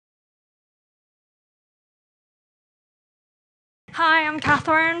Hi, I'm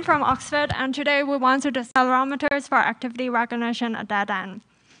Catherine from Oxford, and today we want to do accelerometers for activity recognition at dead end.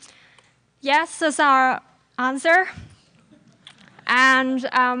 Yes is our answer. And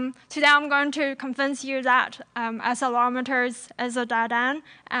today I'm going to convince you that accelerometers is a dead end,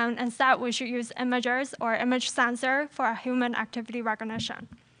 and instead we should use imagers or image sensor for human activity recognition.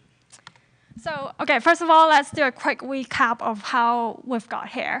 So, okay, first of all, let's do a quick recap of how we've got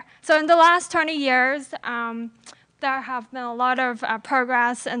here. So in the last 20 years, there have been a lot of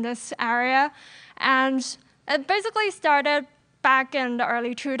progress in this area. And it basically started back in the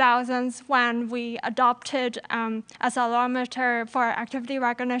early 2000s when we adopted accelerometer for activity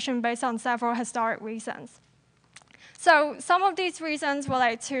recognition based on several historic reasons. So some of these reasons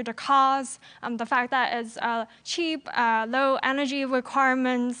relate to the cost, the fact that it's a cheap, low energy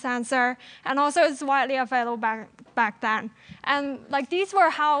requirement sensor, and also it's widely available back then. And these were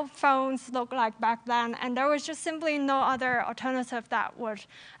how phones looked like back then, and there was just simply no other alternative that would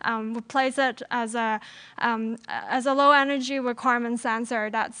replace it as a low energy requirement sensor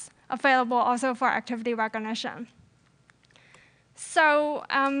that's available also for activity recognition. So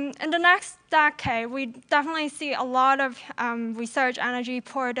in the next decade, we definitely see a lot of research energy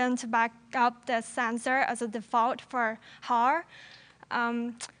poured in to back up this sensor as a default for HAR.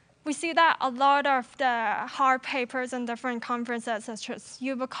 We see that a lot of the HAR papers in different conferences, such as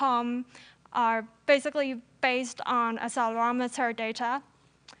Ubicom, are basically based on accelerometer data.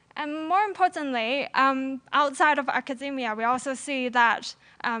 And more importantly, outside of academia, we also see that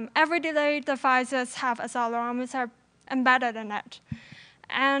everyday devices have accelerometer embedded in it.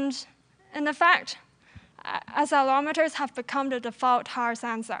 And in effect, accelerometers have become the default HAR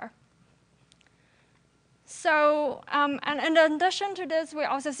sensor. So, and in addition to this, we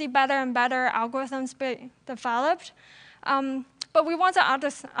also see better and better algorithms being developed. But we want to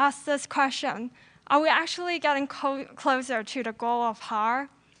ask this question: are we actually getting closer to the goal of HAR?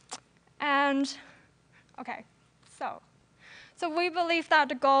 And okay, so we believe that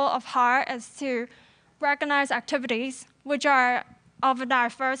the goal of HAR is to recognize activities which are of a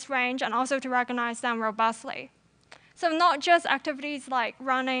diverse range and also to recognize them robustly. So not just activities like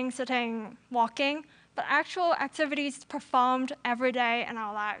running, sitting, walking, but actual activities performed every day in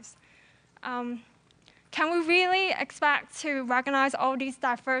our lives. Can we really expect to recognize all these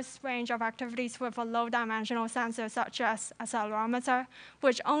diverse range of activities with a low-dimensional sensor such as accelerometer,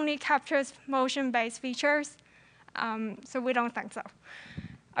 which only captures motion-based features? So we don't think so.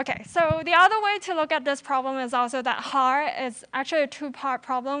 Okay, so the other way to look at this problem is also that HAR is actually a two-part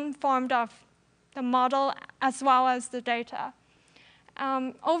problem formed of the model as well as the data.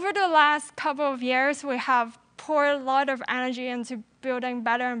 Over the last couple of years, we have poured a lot of energy into building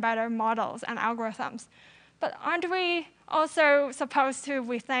better and better models and algorithms. But aren't we also supposed to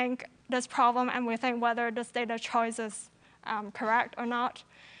rethink this problem and rethink whether this data choice is correct or not?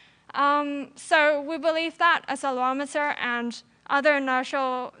 So we believe that accelerometer and other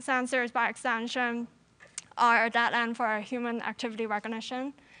inertial sensors, by extension, are a dead end for human activity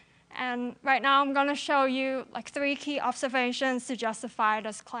recognition. And right now, I'm going to show you 3 key observations to justify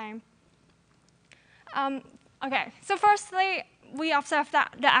this claim. Okay, so firstly, we observe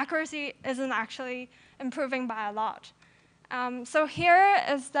that the accuracy isn't actually improving by a lot. So here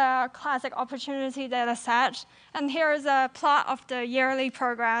is the classic opportunity data set, and here is a plot of the yearly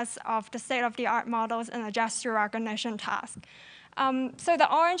progress of the state-of-the-art models in a gesture recognition task. So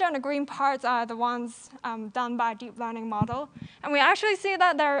the orange and the green parts are the ones done by a deep learning model. And we actually see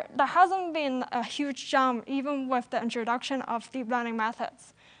that there hasn't been a huge jump even with the introduction of deep learning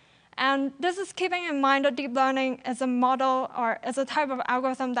methods. And this is keeping in mind that deep learning is a model or is a type of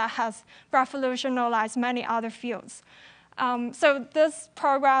algorithm that has revolutionized many other fields. So this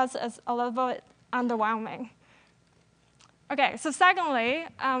progress is a little bit underwhelming. Okay, so secondly,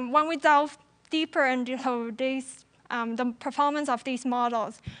 when we delve deeper into these the performance of these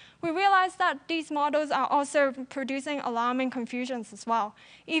models, we realize that these models are also producing alarming confusions as well.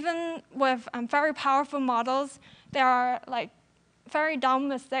 Even with very powerful models, there are very dumb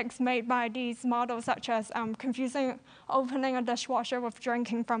mistakes made by these models, such as confusing opening a dishwasher with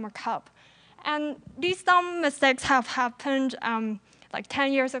drinking from a cup. And these dumb mistakes have happened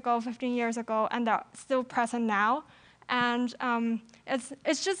 10 years ago, 15 years ago, and they're still present now. And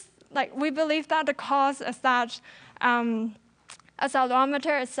it's just we believe that the cause is that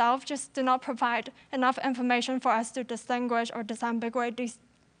accelerometer itself just do not provide enough information for us to distinguish or disambiguate these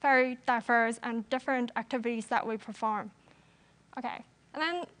very diverse and different activities that we perform. Okay, and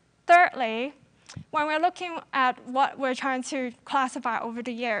then thirdly, when we're looking at what we're trying to classify over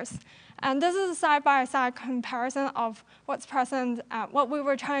the years, and this is a side-by-side comparison of what's present, what we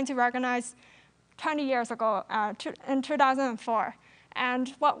were trying to recognize 20 years ago, in 2004. And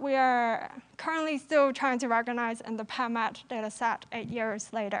what we are currently still trying to recognize in the PEMAT data set 8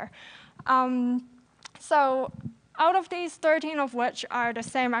 years later. So out of these, 13 of which are the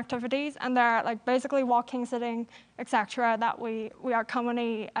same activities, and they're like basically walking, sitting, etc., that we are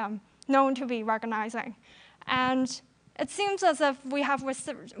commonly known to be recognizing. And it seems as if we have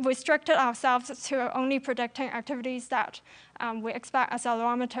restricted ourselves to only predicting activities that we expect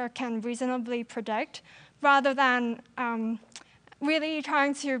accelerometer can reasonably predict, rather than really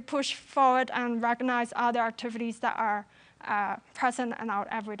trying to push forward and recognize other activities that are present in our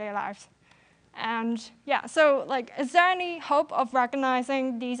everyday lives. And yeah, so like, is there any hope of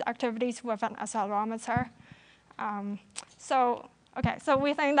recognizing these activities with an accelerometer? So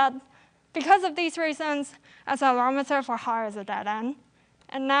we think that because of these reasons, accelerometer for hire is a dead end.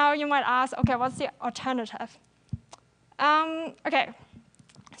 And now you might ask, OK, what's the alternative? OK,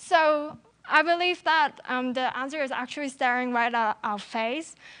 so I believe that the answer is actually staring right at our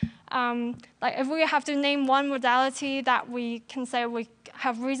face. Like if we have to name one modality that we can say we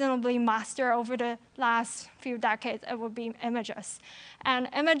have reasonably mastered over the last few decades, it would be images.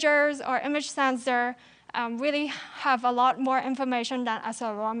 And imagers or image sensor really have a lot more information than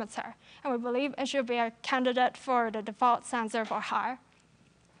accelerometer. And we believe it should be a candidate for the default sensor for hire.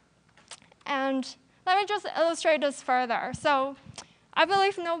 And let me just illustrate this further. So I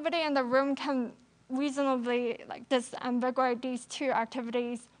believe nobody in the room can reasonably disambiguate these two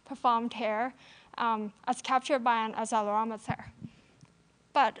activities performed here as captured by an accelerometer.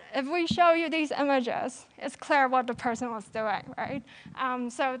 But if we show you these images, it's clear what the person was doing, right?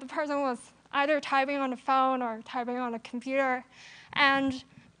 So the person was either typing on the phone or typing on a computer. And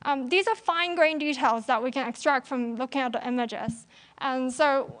these are fine-grained details that we can extract from looking at the images. And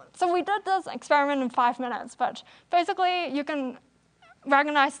so we did this experiment in 5 minutes. But basically, you can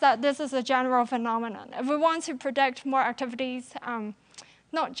recognize that this is a general phenomenon. If we want to predict more activities,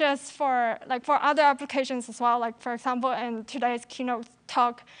 not just for other applications as well, like for example, in today's keynote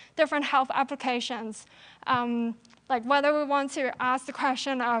talk, different health applications, like whether we want to ask the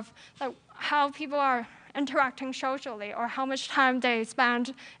question of how people are interacting socially, or how much time they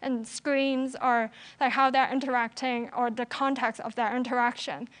spend in screens, or how they're interacting, or the context of their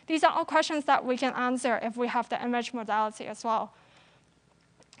interaction. These are all questions that we can answer if we have the image modality as well.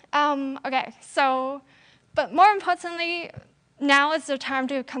 OK, so, but more importantly, now is the time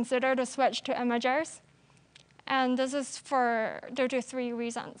to consider the switch to imagers. And this is due to 3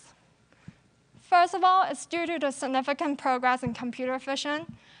 reasons. First of all, it's due to the significant progress in computer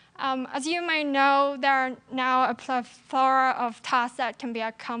vision. As you may know, there are now a plethora of tasks that can be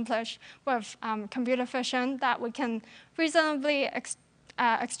accomplished with computer vision that we can reasonably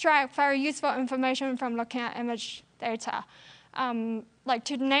extract very useful information from looking at image data. Like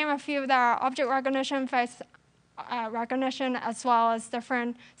to name a few, there are object recognition, face recognition, as well as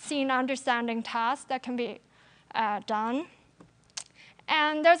different scene understanding tasks that can be done.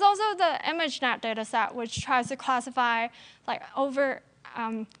 And there's also the ImageNet dataset, which tries to classify over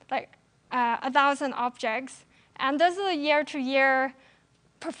 1,000 objects. And this is a year-to-year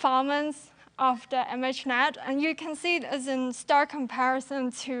performance of the ImageNet. And you can see it is in stark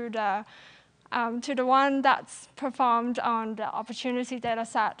comparison to the one that's performed on the opportunity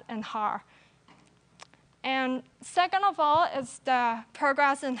dataset in HAR. And second of all is the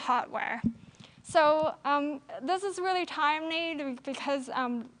progress in hardware. So this is really timely because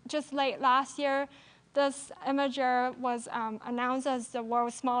just late last year, this imager was announced as the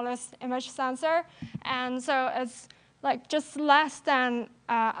world's smallest image sensor. And so it's just less than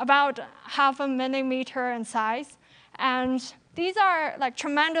about 0.5 millimeter in size. And these are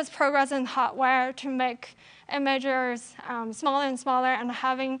tremendous progress in hardware to make imagers smaller and smaller and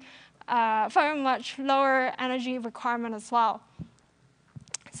having very much lower energy requirement as well.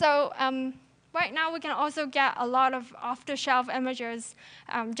 So right now, we can also get a lot of off-the-shelf imagers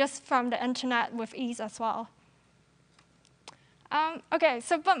just from the internet with ease as well. OK,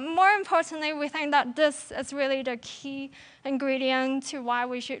 but more importantly, we think that this is really the key ingredient to why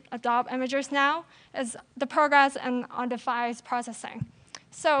we should adopt imagers now, is the progress in on-device processing.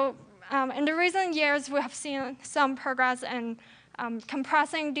 So in the recent years, we have seen some progress in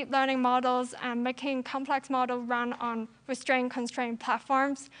compressing deep learning models and making complex models run on restraint-constrained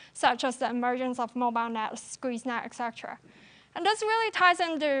platforms, such as the emergence of mobile nets, SqueezeNet, etc. And this really ties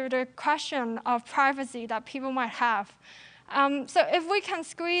into the question of privacy that people might have. So if we can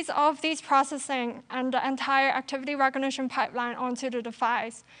squeeze all of these processing and the entire activity recognition pipeline onto the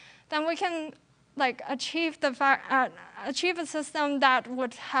device, then we can achieve a system that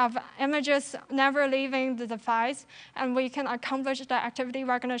would have images never leaving the device, and we can accomplish the activity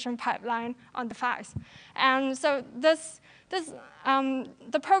recognition pipeline on the device. And so the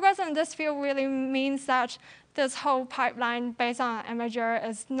progress in this field really means that this whole pipeline based on imager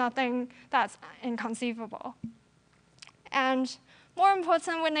is nothing that's inconceivable. And more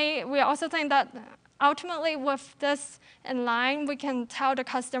importantly, we also think that ultimately, with this in line, we can tell the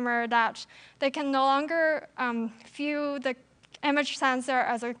customer that they can no longer view the image sensor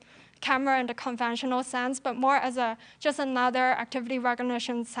as a camera in the conventional sense, but more as just another activity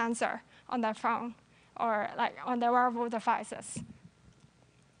recognition sensor on their phone or on their wearable devices.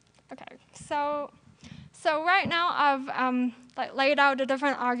 Okay, so right now I've laid out the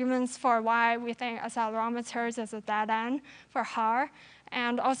different arguments for why we think accelerometers is a dead end for HAR,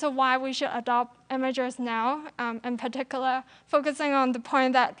 and also why we should adopt imagers now, in particular, focusing on the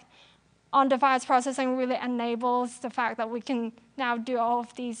point that on-device processing really enables the fact that we can now do all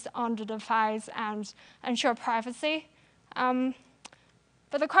of these on the device and ensure privacy.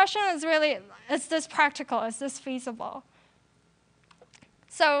 But the question is really, is this practical? Is this feasible?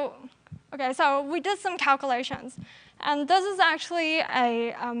 So we did some calculations. And this is actually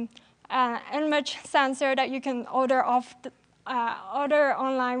an image sensor that you can order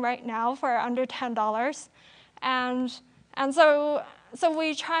online right now for under $10. And so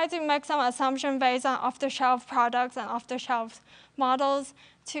we try to make some assumption based on off-the-shelf products and off-the-shelf models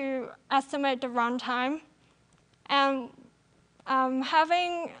to estimate the runtime. And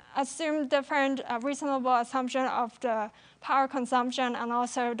having assumed different reasonable assumption of the power consumption and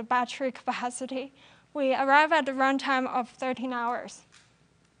also the battery capacity, we arrive at the runtime of 13 hours.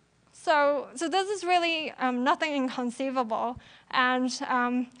 So this is really nothing inconceivable. And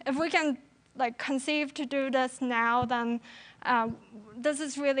if we can conceive to do this now, then this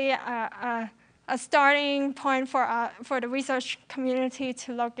is really a starting point for the research community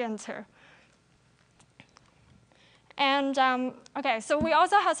to look into. And OK, so we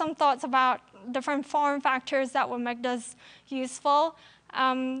also have some thoughts about different form factors that would make this useful.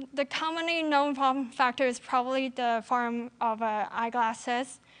 The commonly known form factor is probably the form of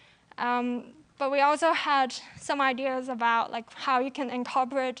eyeglasses. But we also had some ideas about how you can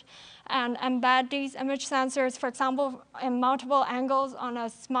incorporate and embed these image sensors, for example, in multiple angles on a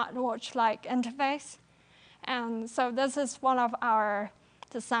smartwatch-like interface. And so this is one of our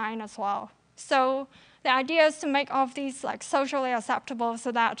design as well. So the idea is to make all of these socially acceptable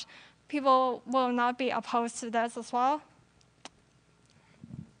so that people will not be opposed to this as well.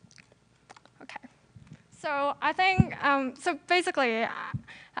 OK. So I think, so basically,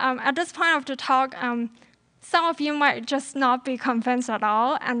 at this point of the talk, some of you might just not be convinced at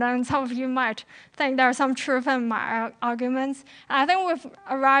all, and then some of you might think there's some truth in my arguments. And I think we've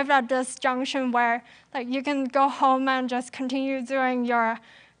arrived at this junction where you can go home and just continue doing your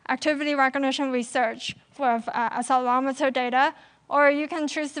activity recognition research with accelerometer data, or you can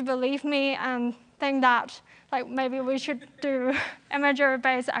choose to believe me and think that maybe we should do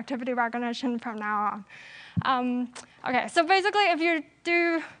imager-based activity recognition from now on. OK, so basically, if you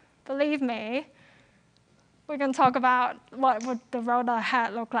do believe me, we can talk about what would the road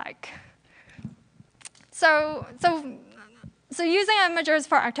ahead look like. So using imagers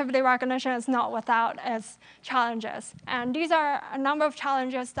for activity recognition is not without its challenges. And these are a number of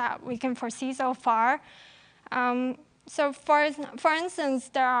challenges that we can foresee so far. So for instance,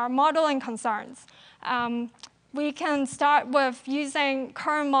 there are modeling concerns. We can start with using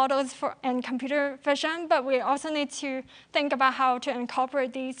current models in computer vision, but we also need to think about how to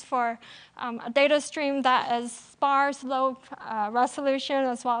incorporate these for a data stream that is sparse, low resolution,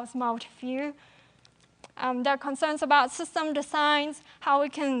 as well as multi-view. There are concerns about system designs, how we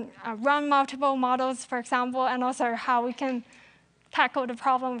can run multiple models, for example, and also how we can tackle the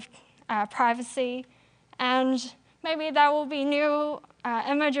problem of privacy. And maybe there will be new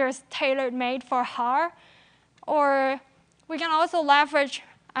imagers tailor-made for HAR. Or we can also leverage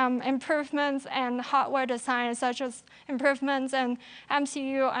improvements in hardware design, such as improvements in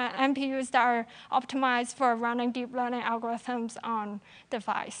MCU and MPUs that are optimized for running deep learning algorithms on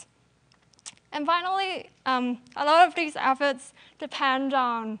device. And finally, a lot of these efforts depend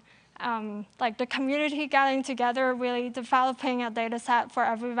on the community getting together, really developing a data set for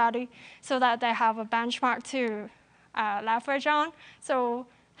everybody so that they have a benchmark to leverage on. So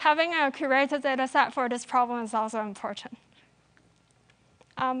having a curated data set for this problem is also important.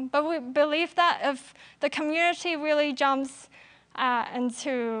 But we believe that if the community really jumps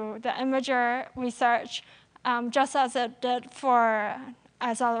into the imager research, just as it did for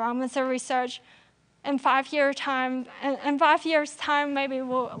accelerometer research, in 5 years' time, maybe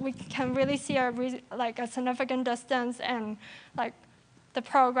we can really see a significant distance in the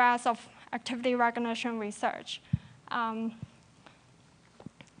progress of activity recognition research.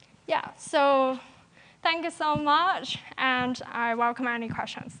 Yeah, so thank you so much, and I welcome any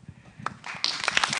questions.